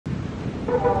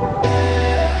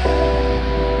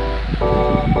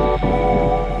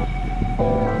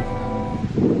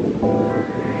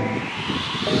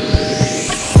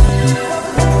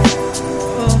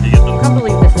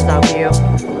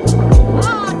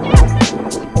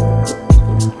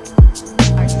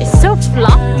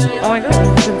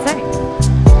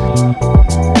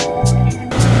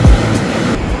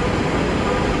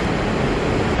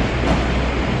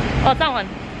Oh, that one.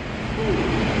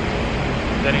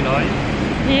 Very nice.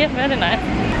 Yeah, very nice.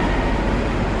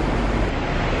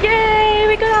 Yay,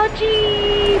 we got our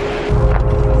Jeep!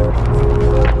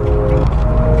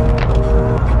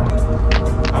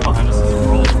 How behind us is a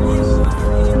Rolls Royce.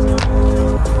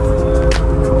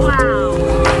 Wow.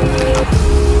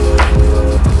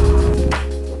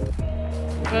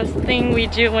 First thing we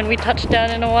do when we touch down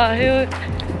in Oahu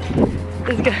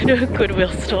is go to a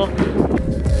Goodwill store.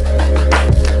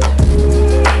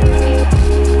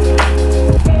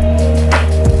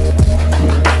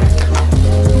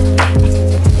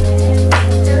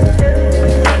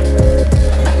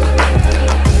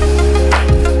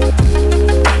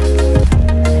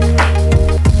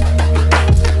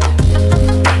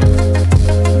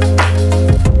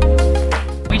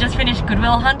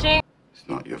 Hunting. It's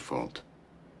not your fault.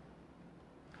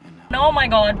 Oh my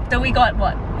god, so we got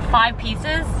what, 5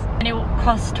 pieces and it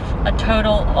cost a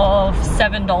total of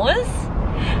 $7.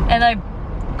 And I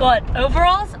got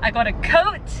overalls, I got a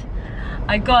coat,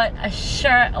 I got a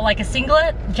shirt, like a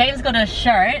singlet, James got a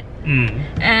shirt,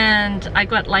 and I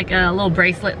got like a little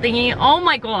bracelet thingy. Oh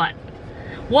my god,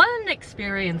 what an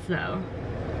experience though.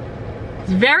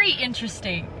 It's very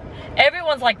interesting.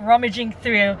 Everyone's like rummaging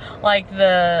through like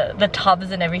the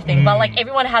tubs and everything, but like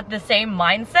everyone had the same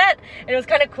mindset and it was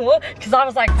kind of cool because I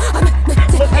was like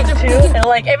looking too and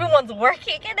like everyone's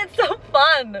working and it's so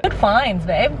fun. Good finds,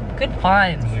 babe, good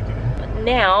finds. But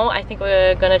now I think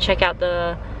we're gonna check out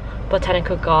the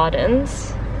botanical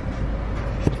gardens,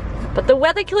 but the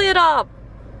weather cleared up.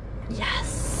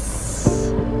 Yes.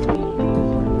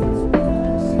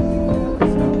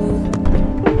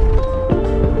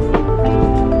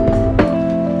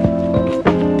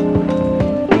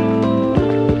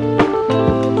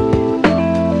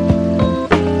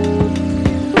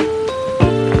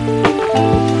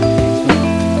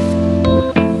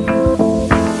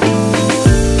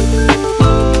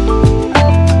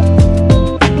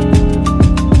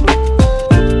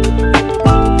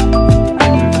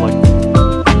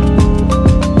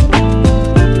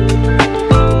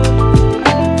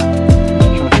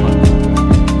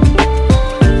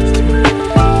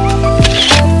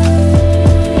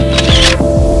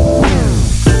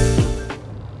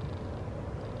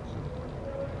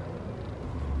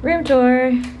 Room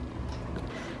tour.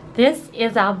 This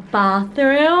is our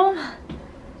bathroom.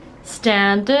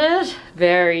 Standard,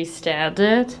 very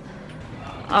standard.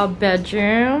 Our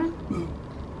bedroom.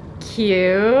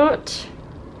 Cute.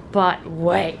 But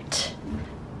wait.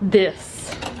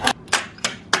 This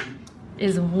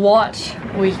is what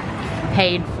we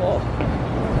paid for.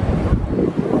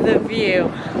 The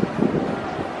view.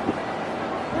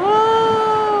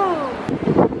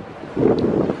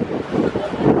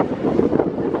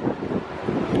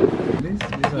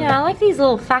 Yeah, I like these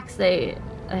little facts they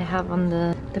have on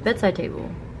the bedside table.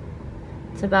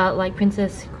 It's about like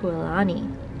Princess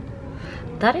Kauluani.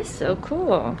 That is so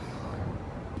cool.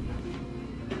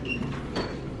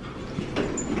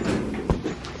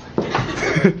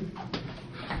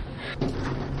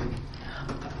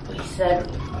 We said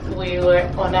we were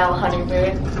on our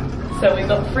honeymoon, so we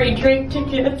got free drink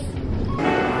tickets.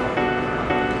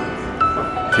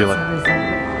 Feel it.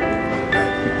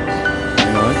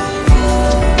 Nice.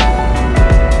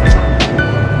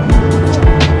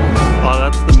 Oh,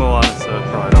 that's the Moana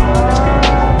surf ride.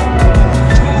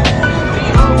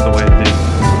 The way it did.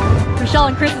 Michelle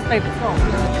and Chris's favorite song.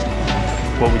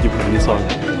 What would you put in this song?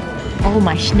 Oh,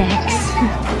 my snacks.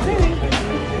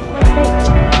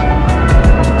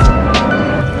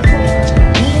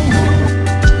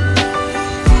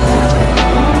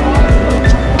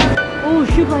 Oh,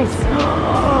 shoe place.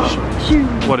 Shoe.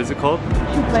 What is it called?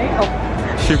 Shoe place. Oh.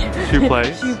 Shoe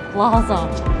place? Shoe plaza.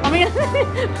 I mean,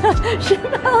 shoe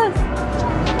palace.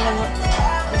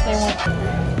 If they want.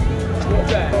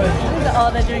 Oh,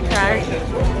 they're doing karate.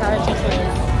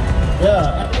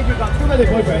 Yeah, if you've got too many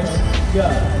boyfriends,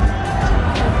 yeah.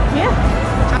 Yeah.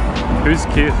 Who's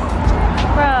cute?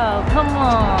 Bro, come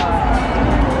on.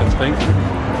 Thank you.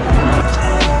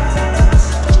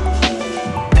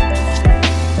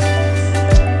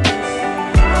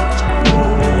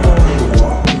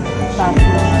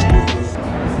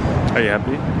 Are you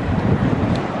happy?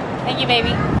 Thank you,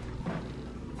 baby.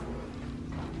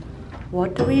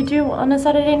 What do we will you do on a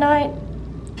Saturday night?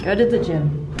 Go to the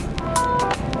gym.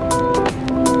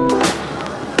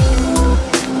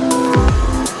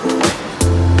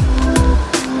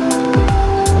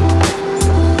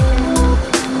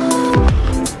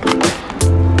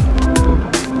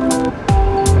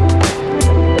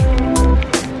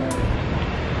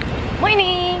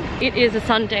 Morning! It is a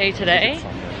Sunday today,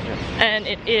 and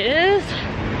it is,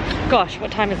 gosh, what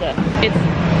time is it? It's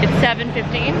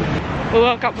 7:15. We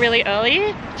woke up really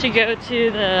early to go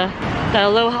to the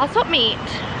Aloha Swap Meet.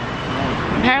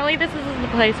 Apparently this is the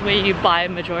place where you buy a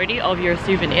majority of your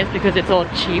souvenirs because it's all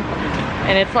cheap,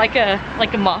 and it's like a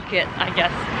market, I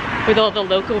guess, with all the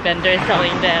local vendors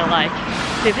selling their like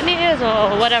souvenirs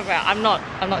or whatever. I'm not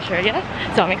sure yet,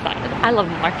 so I'm excited. I love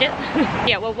the market.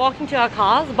 Yeah, we're walking to our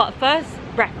cars, but first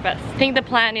breakfast. I think the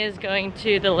plan is going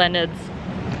to the Leonards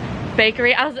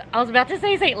Bakery. I was about to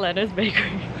say St. Leonards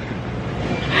Bakery.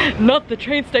 Not the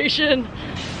train station.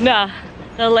 Nah,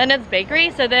 the Leonards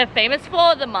Bakery. So they're famous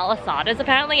for the malasadas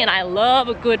apparently, and I love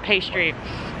a good pastry.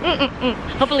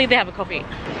 Hopefully they have a coffee.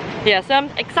 Yeah, so I'm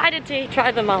excited to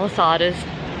try the malasadas.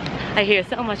 I hear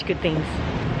so much good things.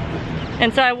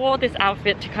 And so I wore this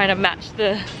outfit to kind of match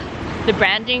the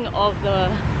branding of the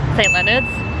St.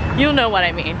 Leonards. You'll know what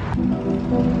I mean.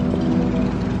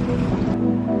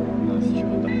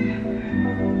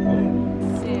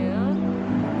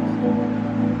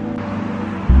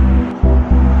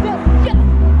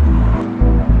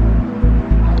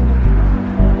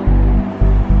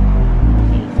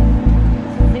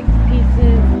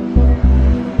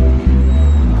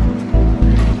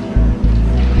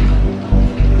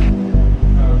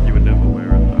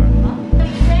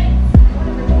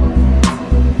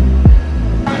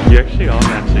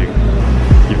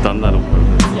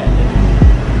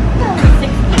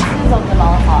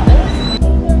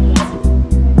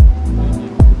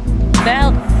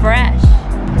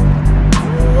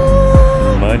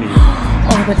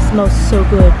 It smells so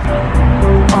good.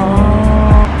 Oh.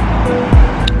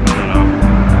 I don't know.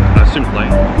 I assume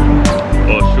plain.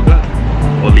 Or sugar.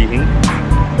 Or lihing.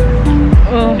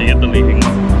 You get the lihing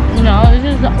one? No, this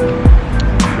is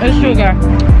it's sugar.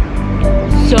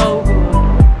 So good.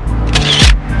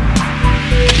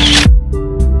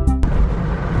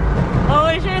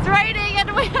 Holy shit, it's raining and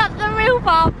we're at the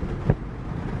rooftop.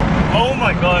 Oh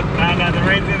my god, man, the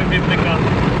rain's getting a bit thicker.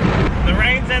 The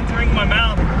rain's entering my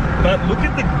mouth. But look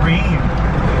at the green.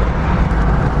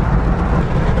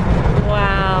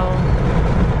 Wow.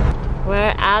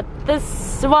 We're at the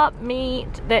swap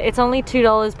meet. It's only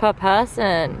 $2 per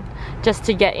person just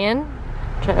to get in,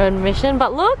 admission.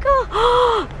 But look,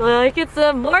 like it's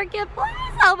a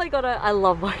marketplace. Oh my god, I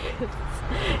love markets.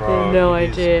 Bro, no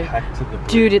idea.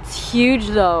 Dude, it's huge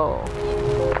though.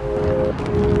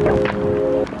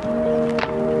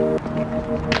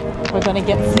 We're gonna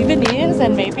get souvenirs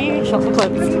and maybe shop for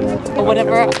clothes or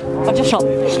whatever. I'll just shop.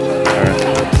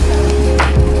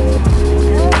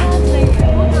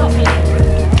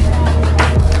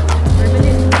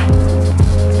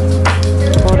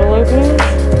 Bottle openers.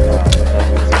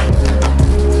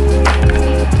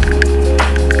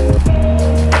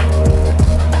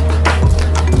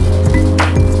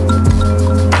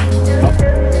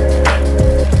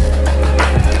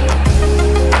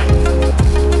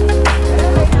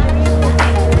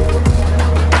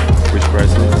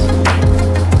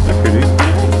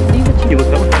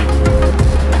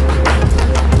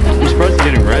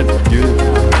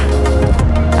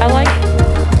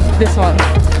 This one.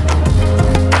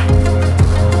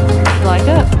 Like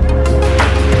it?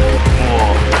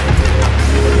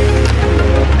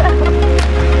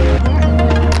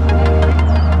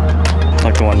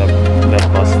 Like the one that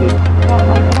busted.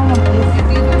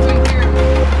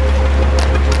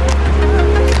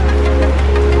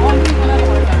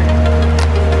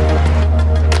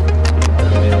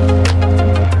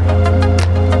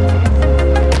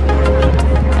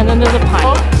 And then there's a pie.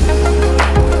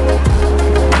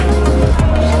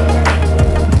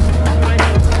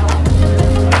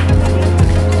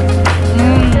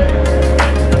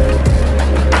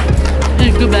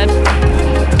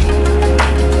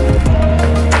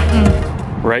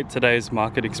 Rate today's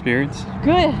market experience?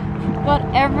 Good. Got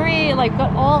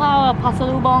all our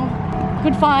pasalubong,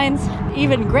 good finds,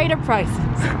 even greater prices.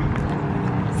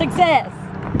 Success!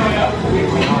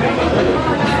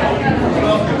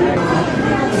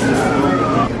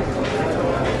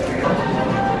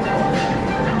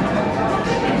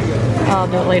 I'll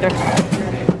do it later.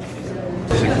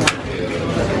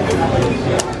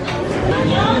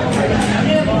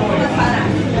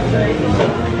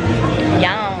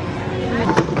 Yum.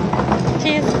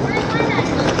 Cheers.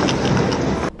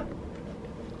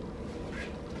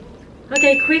 Okay,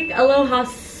 Okay, quick Aloha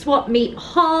swap meet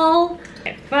haul.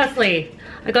 Okay, firstly,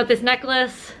 I got this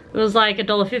necklace. It was like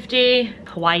 $1.50.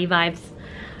 Hawaii vibes.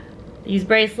 These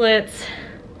bracelets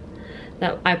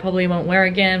that I probably won't wear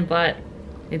again, but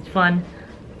it's fun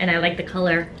and I like the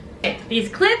color. Okay, these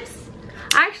clips,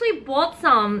 I actually bought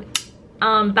some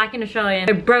back in Australia and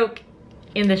it broke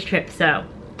in this trip, so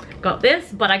got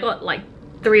this, but I got like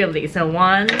 3 of these. So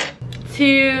 1,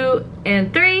 2,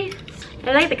 and 3.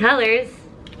 I like the colors.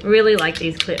 Really like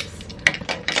these clips.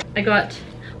 I got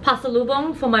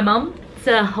pasalubong for my mom. It's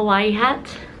a Hawaii hat.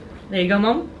 There you go,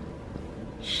 mom.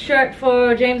 Shirt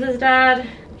for James's dad.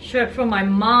 Shirt for my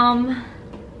mom.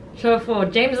 Shirt for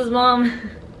James's mom.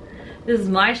 This is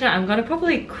my shirt. I'm gonna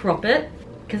probably crop it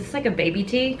because it's like a baby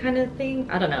tee kind of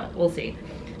thing. I don't know. We'll see.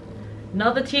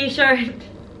 Another t-shirt.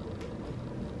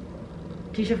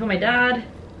 T-shirt for my dad.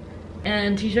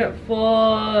 And t-shirt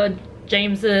for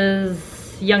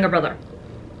James's younger brother.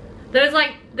 There's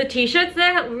like the t-shirts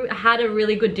there had a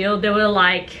really good deal. They were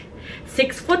like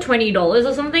 6 for $20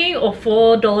 or something, or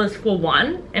 $4 for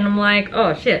 1. And I'm like,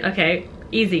 oh shit, okay,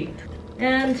 easy.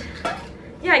 And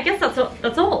yeah, I guess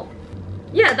that's all.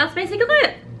 Yeah, that's basically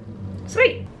it.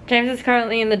 Sweet. James is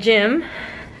currently in the gym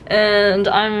and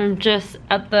I'm just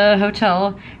at the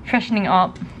hotel freshening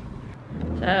up.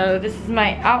 So this is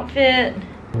my outfit.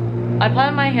 I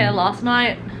planned my hair last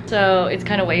night, so it's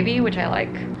kind of wavy, which I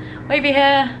like. Wavy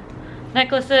hair,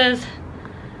 necklaces.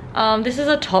 This is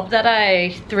a top that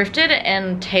I thrifted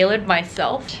and tailored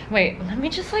myself. Wait, let me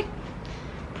just like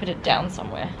put it down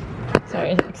somewhere.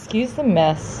 Sorry, excuse the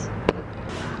mess.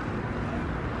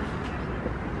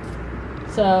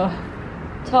 So,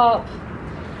 top,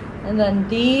 and then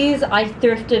these I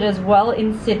thrifted as well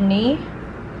in Sydney.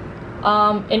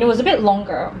 And it was a bit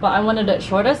longer, but I wanted it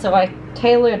shorter, so I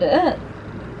tailored it.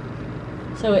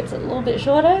 So it's a little bit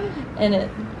shorter, and it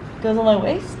goes on my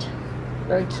waist.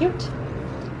 Very cute.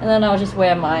 And then I'll just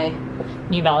wear my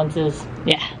New Balances.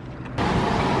 Yeah.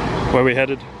 Where are we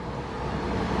headed?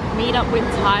 Meet up with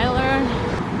Tyler.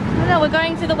 No, we're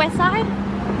going to the west side.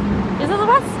 Is it the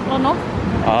west or north?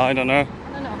 I don't know.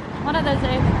 I don't know. One of those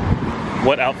days.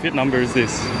 What outfit number is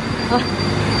this?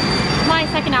 My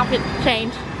second outfit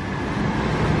change.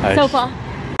 Nice. So far.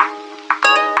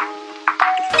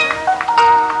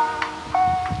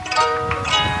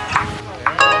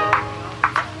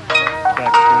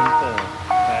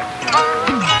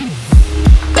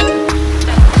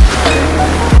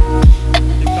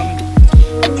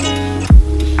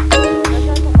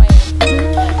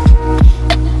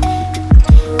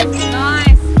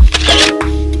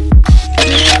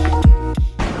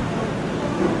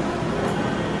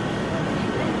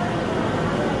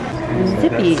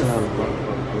 Zippy.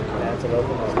 That's a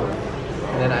local one.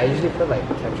 And then I usually put like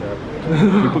ketchup.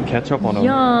 You put ketchup on them?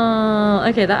 Yeah.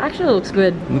 Okay, that actually looks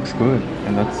good. Looks good.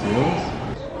 And that's yours?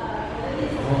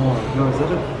 Oh, no, is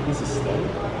that a piece of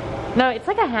steak? No, it's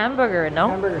like a hamburger, no?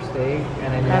 Hamburger steak,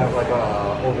 and then you have like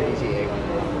a over easy egg.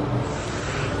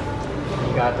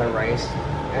 You got the rice.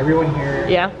 Everyone here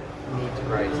needs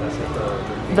rice. That's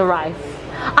like the rice.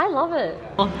 I love it.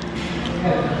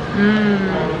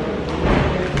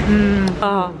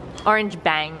 Oh, orange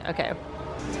bang. Okay.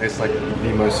 Tastes like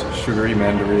the most sugary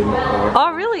mandarin.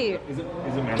 Oh, really? Is it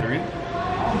mandarin?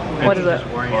 What is it?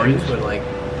 orange with like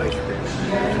ice cream.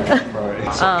 Right,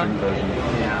 it's soft drink version.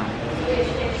 Yeah.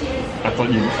 I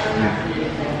thought you.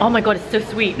 Oh my god, it's so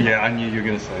sweet. Yeah, I knew you were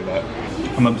gonna say that.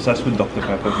 I'm obsessed with Dr.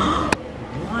 Pepper.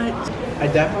 What? I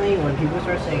definitely, when people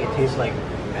start saying it tastes like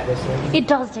medicine. It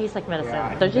does taste like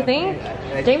medicine, don't you think?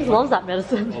 James loves that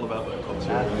medicine. All about that culture.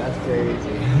 That's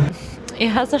crazy. It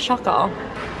has a shaka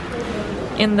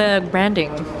in the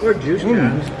branding. Or juice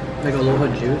jams. Like aloha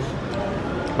juice.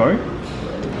 Sorry?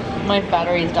 My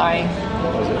battery's dying.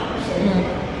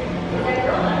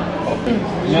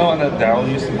 You know what that Daryl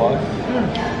used to buy?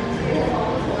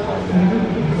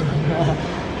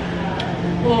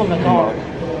 Oh my god.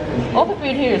 All the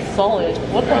food here is solid.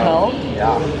 What the hell?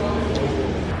 Yeah.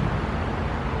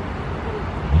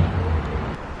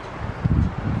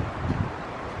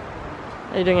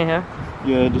 Are you doing it here?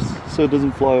 Yeah, just so it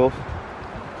doesn't fly off.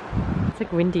 It's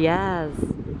like windy as.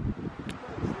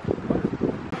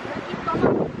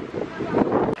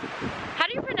 How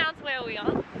do you pronounce where we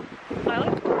are?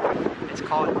 Tyler? It's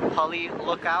called Pali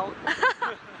Lookout.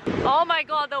 Oh my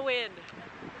god, the wind.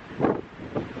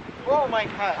 Oh my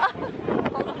god.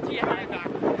 Hold on to your hat.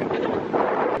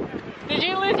 Did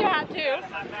you lose your hat too?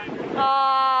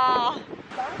 Oh.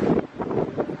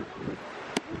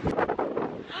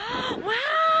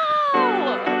 Wow!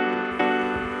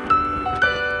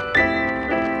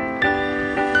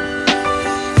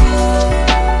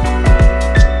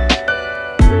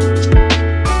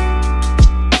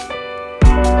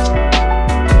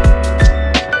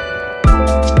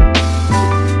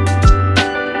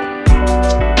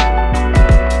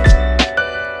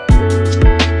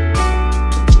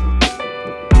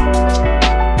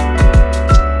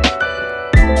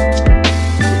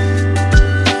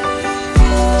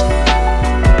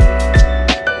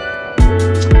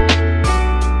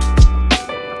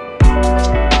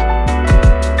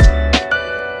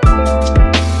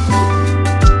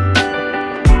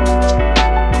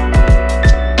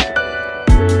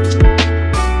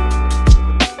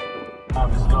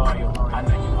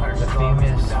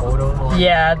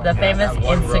 yeah, the famous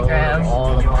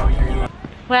Instagram.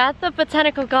 We're at the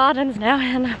botanical gardens now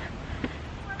and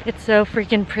it's so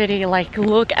freaking pretty. Like,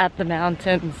 look at the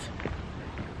mountains.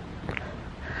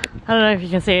 I don't know if you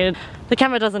can see it. The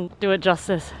camera doesn't do it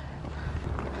justice.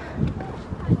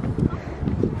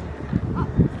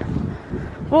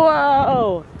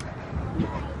 Whoa!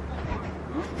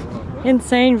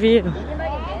 Insane view.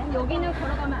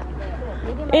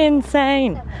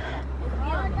 Insane.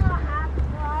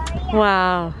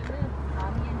 Wow.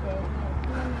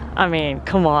 I mean,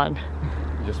 come on.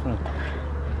 You just want to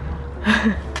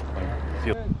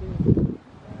feel.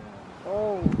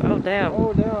 Oh damn.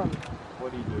 Oh damn.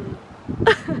 What do you do?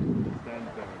 Stand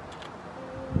there.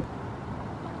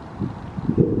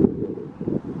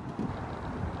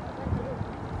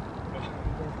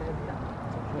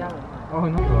 Oh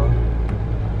no.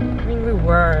 I mean, we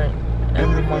weren't.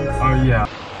 Oh yeah.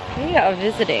 We are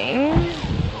visiting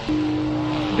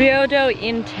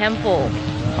Byodo-In Temple.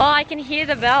 Oh, I can hear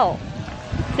the bell.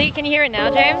 See, can you hear it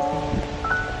now, James?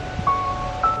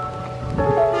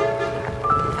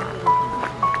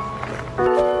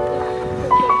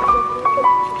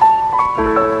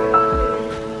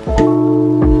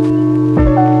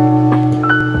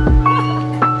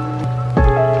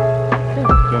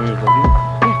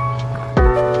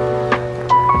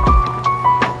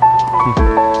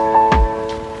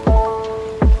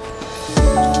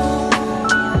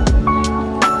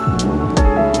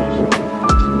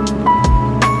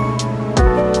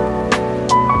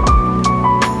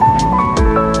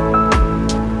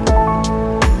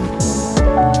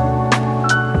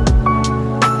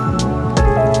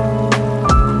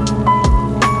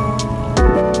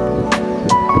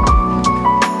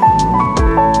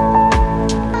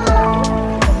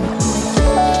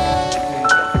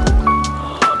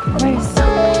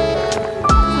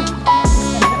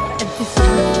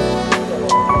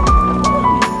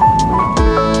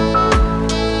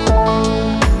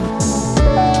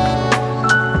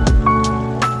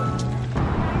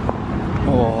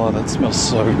 Oh, that smells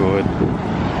so good.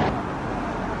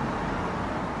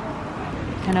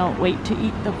 Cannot wait to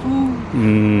eat the food.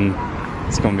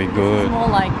 It's gonna be good. It's more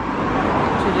like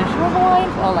traditional Hawaiian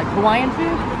or like Hawaiian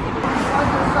food.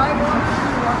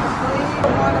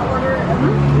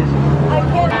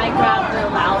 I grabbed the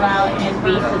laulau and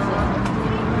beef.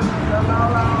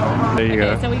 There you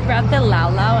Okay, go. so we grabbed the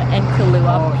laulau and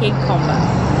Kaulua pig combo.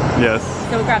 Yes.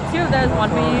 So we grabbed two of those, one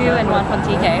for you and one for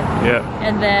TK. Yeah.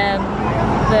 And then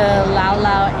the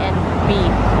laulau and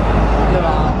beef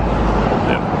luau.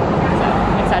 Yeah. So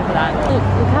I'm excited for that. Look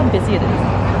how busy it is.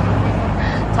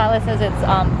 Tyler says it's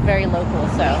very local,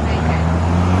 so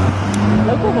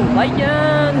local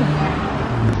Hawaiian.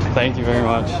 Thank you very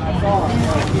much.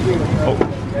 Oh,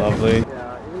 lovely.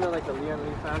 Yeah, even though like the Leon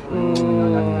Lee family.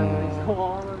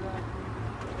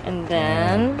 And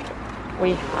then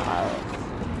we have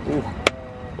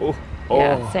Oh.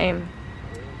 yeah, same.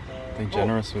 Be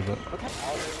generous with it.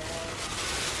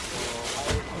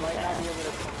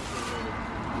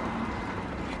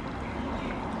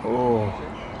 Oh.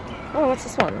 Oh, what's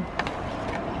this one?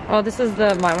 Oh, this is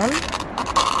my one.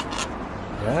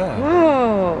 Yeah.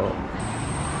 Whoa.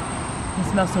 It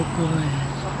smells so good.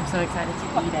 I'm so excited to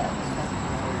eat it.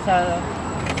 So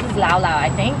this is laulau, I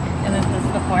think, and then this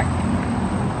is the pork.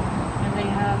 And they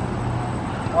have.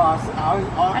 I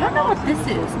don't know what this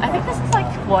is. I think this is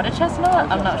like water chestnut.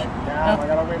 I'm not sure.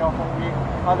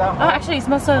 Oh, actually, it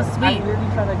smells so sweet.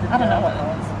 I don't know what it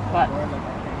is, but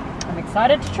I'm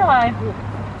excited to try.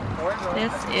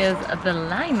 This is the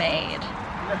limeade.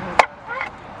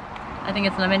 I think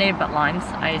it's lemonade, but limes,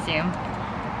 I assume.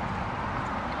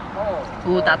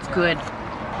 Ooh, that's good.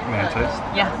 May I taste?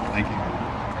 Yeah. Thank you.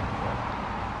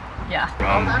 Yeah.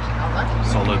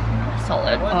 Solid.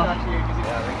 Solid. Oh.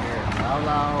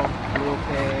 Laulau, blue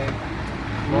pig,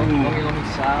 lomi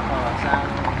salmon,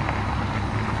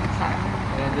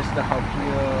 and then just the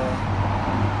haupia.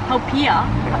 Haupia?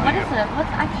 What is it?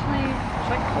 What's actually... It's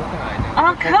like coconut, I think. Oh,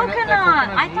 Like coconut!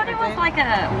 I meat, thought it was think. like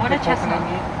a water Like chestnut.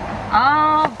 coconut meat.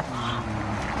 Oh.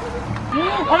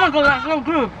 Oh my god, that's so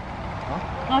good.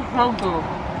 That's so good.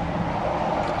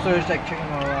 So it's like chicken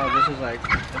laulau. This is like,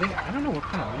 I don't know what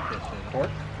kind of meat this is. Pork?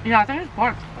 Yeah, I think it's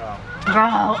pork. Oh.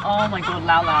 Girl, oh my god,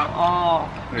 laulau. Oh.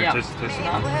 Here, Yeah. taste it. I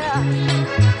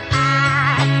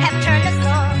have turned the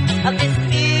soul of this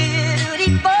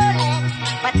beautiful land,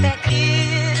 but that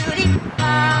beauty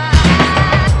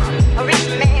a rich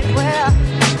man's world.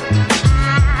 I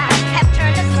have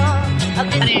turned the soul of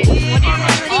this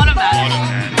beautiful land,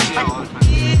 but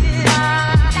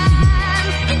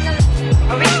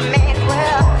a rich man's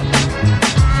world.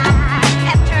 I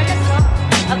have turned the soul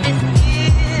of this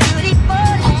beautiful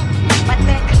land, but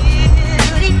that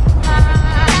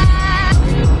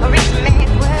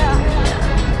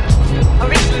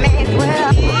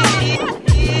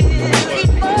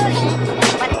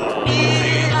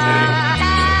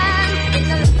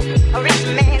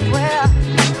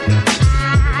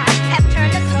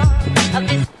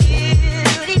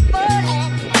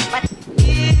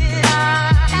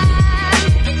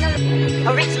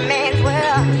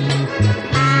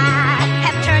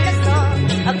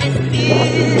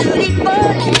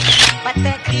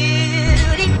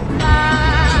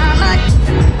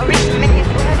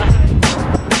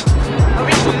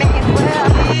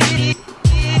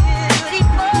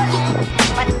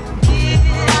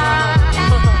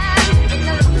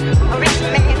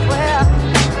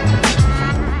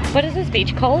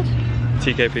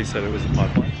TKP said it was a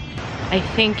pipeline. I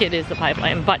think it is the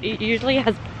pipeline, but it usually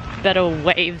has better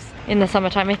waves in the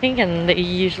summertime, I think, and they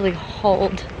usually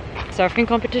hold surfing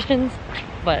competitions,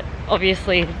 but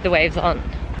obviously the waves aren't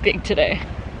big today.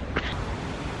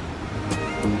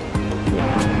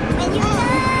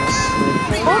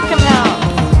 Welcome out!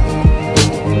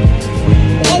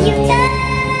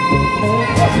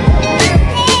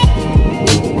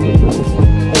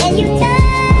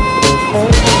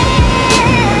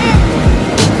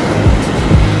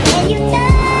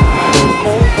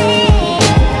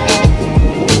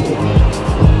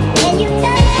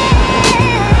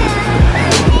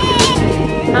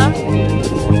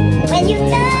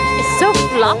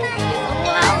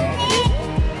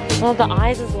 Oh, the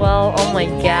eyes as well. Oh my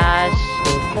gosh.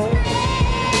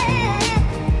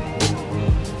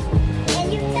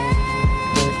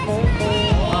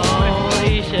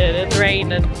 Holy shit, it's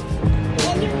raining.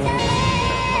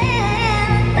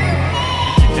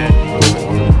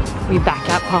 We back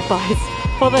at Popeyes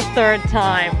for the third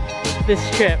time this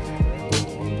trip.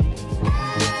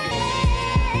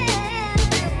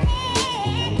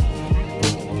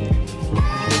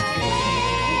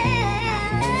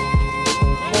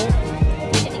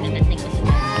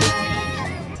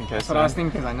 That's what I was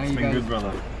thinking, because I know you guys. It's been good,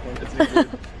 brother. It's been good.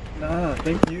 Nah,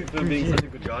 thank you for being such a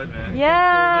good guide, man.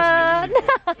 Yeah.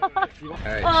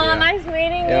 Alright, Oh, nice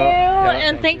meeting you,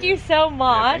 and thank you so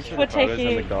much for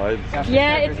taking.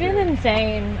 Yeah, it's been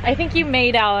insane. I think you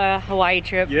made our Hawaii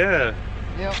trip. Yeah.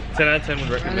 Yep. 10 out of 10 would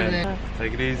recommend.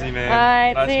 Take it easy, man.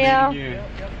 Alright, Nice see ya. meeting you.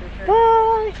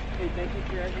 Bye.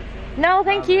 No,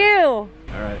 thank you.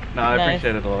 Alright. No, I Nice.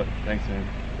 appreciate it a lot. Thanks, man.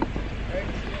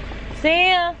 See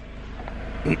ya.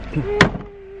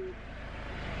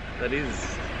 That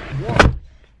is.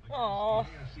 Aww.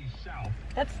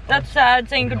 That's sad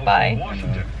saying goodbye.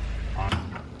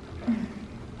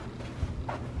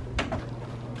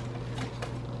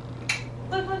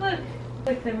 Look.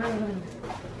 Look, they're moving.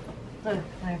 Look,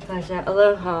 my pleasure.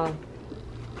 Aloha.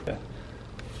 Yeah.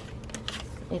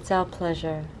 It's our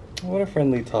pleasure. What a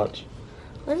friendly touch.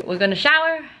 We're gonna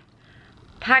shower,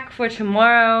 pack for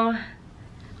tomorrow,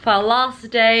 for our last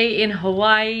day in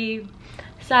Hawaii,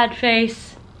 sad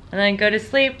face, and then go to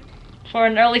sleep for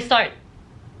an early start.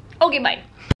 Okay, bye.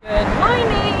 Good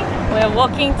morning. We're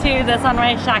walking to the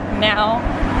Sunrise Shack now.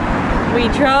 We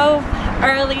drove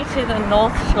early to the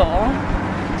North Shore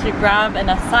to grab an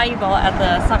acai bowl at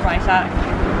the Sunrise Shack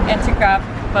and to grab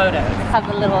photos. Have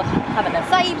an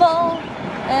acai bowl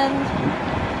and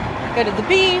go to the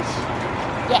beach.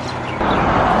 Yeah.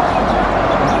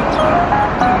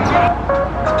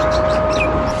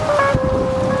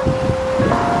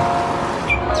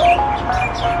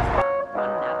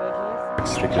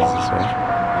 Stickers as well.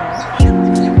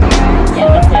 Yeah,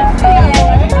 that's it.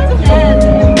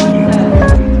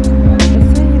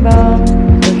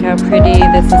 Look how pretty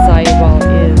this acai bowl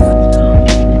is.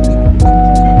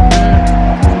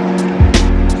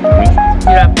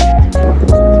 Yeah.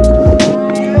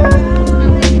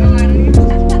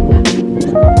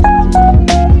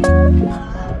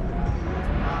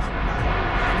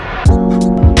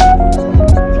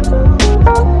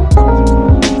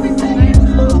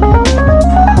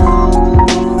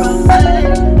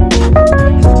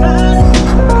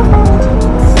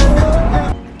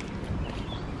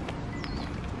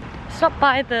 Stop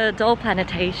by the Dole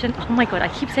Plantation. Oh my god, I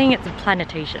keep saying it's a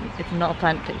plantation. It's not a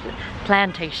plantation.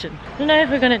 Plantation. I don't know if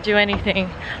we're gonna do anything,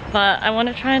 but I want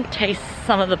to try and taste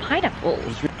some of the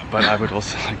pineapples. But I would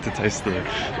also like to taste the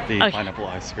pineapple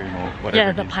ice cream or whatever.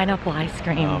 Yeah, the pineapple ice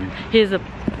cream. Here's a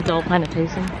Dole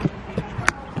Plantation.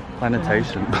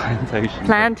 Plantation.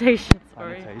 Plantation,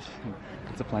 sorry. Plantation.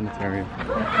 It's a planetarium.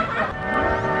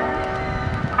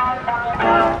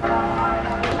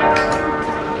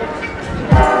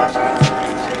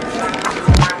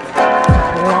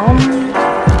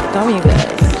 Gummy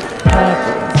bears.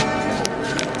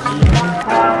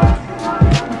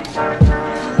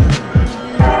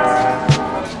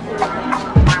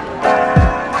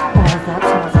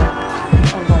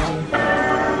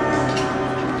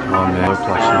 Oh man, no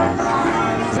plushies.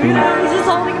 He's just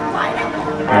holding a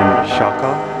pineapple. And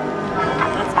shaka.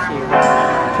 That's cute.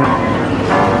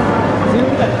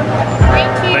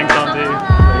 Thanks, Auntie.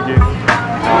 Thank you.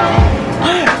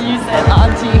 You said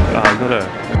auntie. I got it.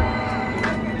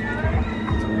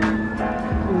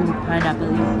 Ooh,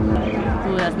 pineapple.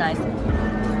 Ooh, that's nice.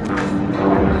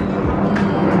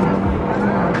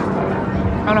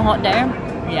 On a hot day?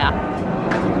 Yeah.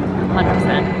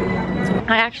 100%.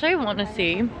 I actually want to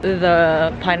see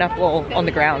the pineapple on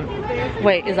the ground.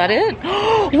 Wait, is that it?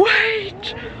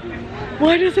 Wait!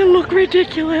 Why does it look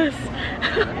ridiculous?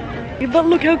 But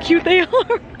look how cute they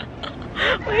are.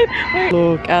 Wait.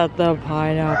 Look at the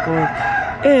pineapple.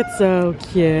 It's so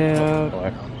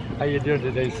cute. How you doing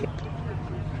today?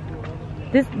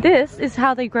 This is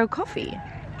how they grow coffee.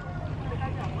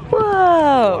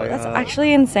 Whoa, that's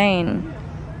actually insane.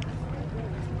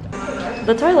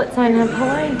 The toilet sign have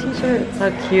Hawaiian t-shirts.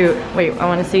 So cute. Wait, I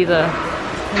want to see the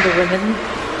women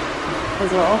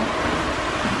as well.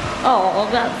 Oh,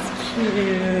 that's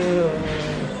cute.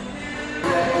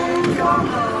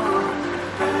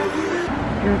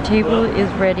 Your table is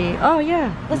ready. Oh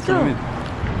yeah, let's go.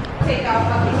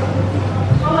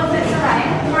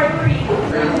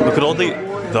 Look at all the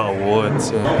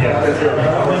awards. Wow.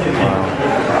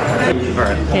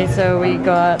 Alright. Okay, so we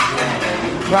got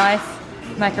rice,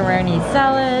 macaroni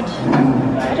salad.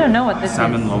 I don't know what this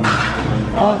Salmon is. long.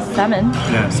 Oh, salmon.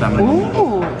 Yeah, salmon.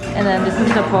 Ooh. And then this is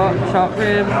the pork short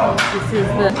rib. This is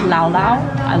the lao lao.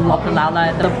 I love the lao lao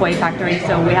at the Hawaii factory,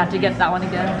 so we had to get that one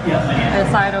again.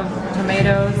 A side of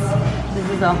tomatoes. This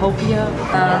is a hopia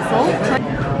salt.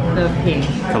 The pig.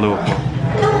 Kalua.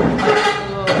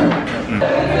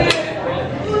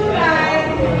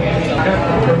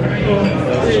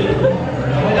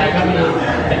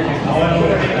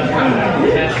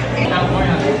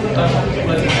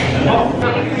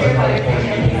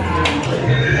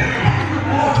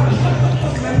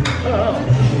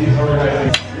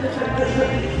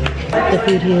 The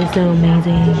food here is so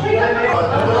amazing.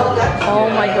 Oh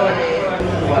my god,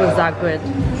 it was that good.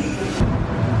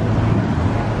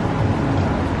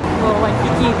 Oh,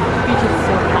 Waikiki Beach is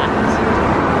so packed.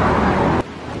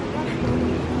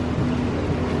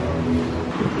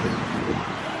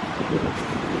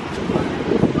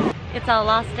 It's our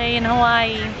last day in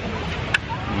Hawaii.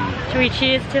 Should we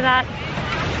cheers to that?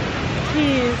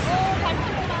 Cheers.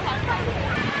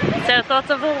 So, thoughts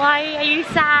of Hawaii? Are you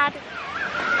sad?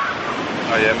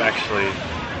 I am actually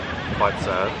quite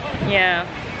sad. Yeah.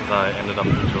 Because I ended up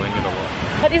enjoying it a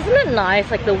lot. But isn't it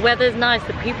nice? Like the weather's nice,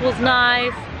 the people's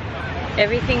nice,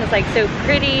 everything's like so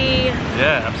pretty.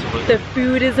 Yeah, absolutely. The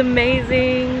food is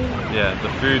amazing. Yeah, the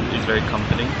food is very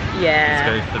comforting. Yeah. It's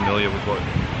very familiar with what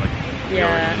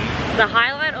Yeah. The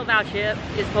highlight of our trip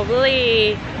is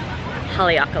probably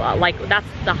Haleakala. Like that's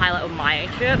the highlight of my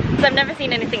trip. Because I've never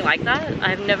seen anything like that.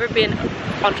 I've never been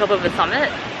on top of a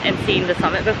summit and seen the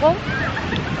summit before.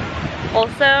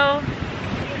 Also,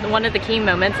 one of the key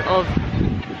moments of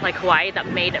like Hawaii that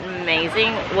made it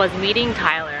amazing was meeting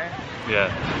Tyler. Yeah.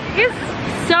 He's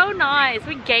so nice.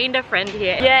 We gained a friend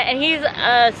here. Yeah, and he's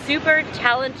a super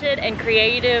talented and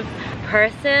creative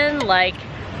person. Like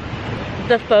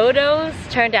the photos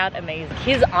turned out amazing.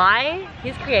 His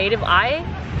creative eye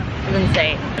is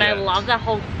insane. And I love that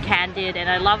whole candid, and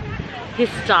I love his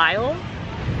style.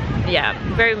 Yeah,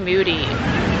 very moody.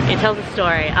 It tells a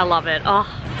story. I love it. Oh,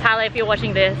 Tyler, if you're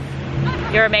watching this,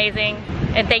 you're amazing.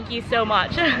 And thank you so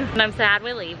much. And I'm sad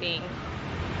we're leaving.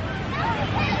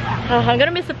 I'm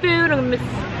gonna miss the food. I'm gonna miss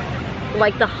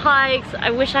like the hikes.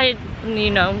 I wish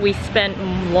we spent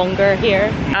longer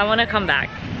here. I wanna come back,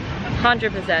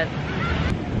 100%.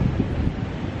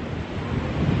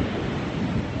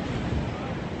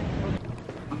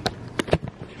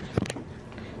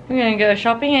 We're gonna go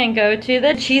shopping and go to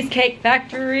the Cheesecake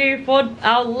Factory for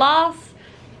our last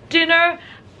dinner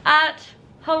at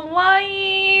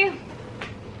Hawaii.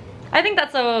 I think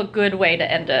that's a good way to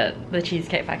end it, the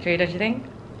Cheesecake Factory, don't you think?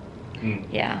 Mm.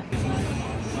 Yeah.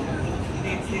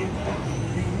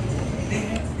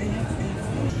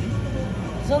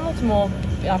 This one looks more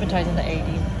appetizing than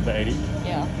 80. The 80?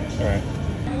 Yeah. Alright.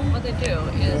 What they do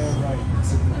is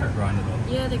Grind it up.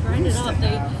 yeah, they grind it up.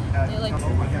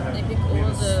 They pick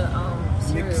all the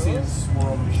cereals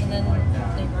and then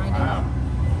they grind it up.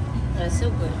 It's so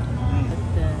good.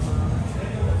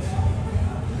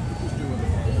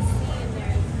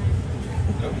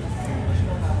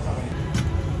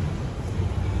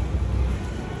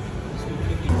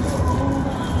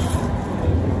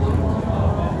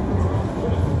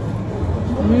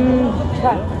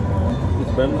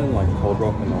 It's better than like cold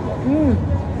rock and all that.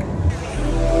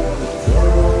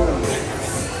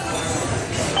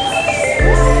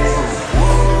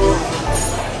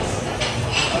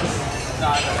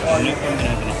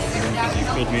 You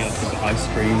filled me up with ice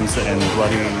creams and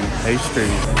bloody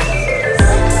pastries.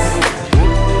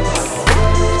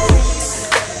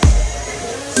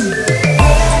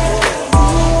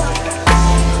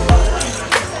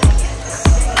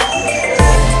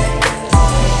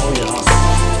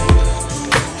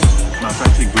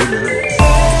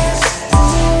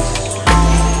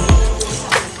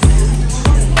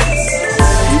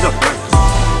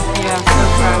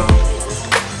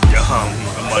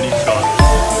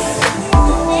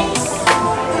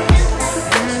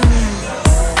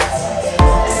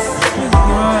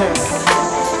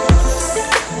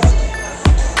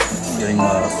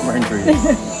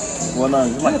 free. Well, no,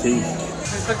 it's my teeth.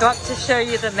 We forgot to show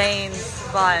you the mains,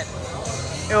 but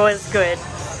it was good.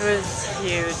 It was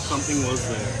huge. Something was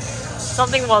there.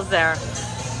 Something was there.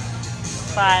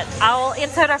 But I'll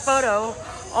insert a photo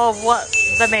of what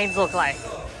the mains look like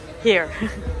here.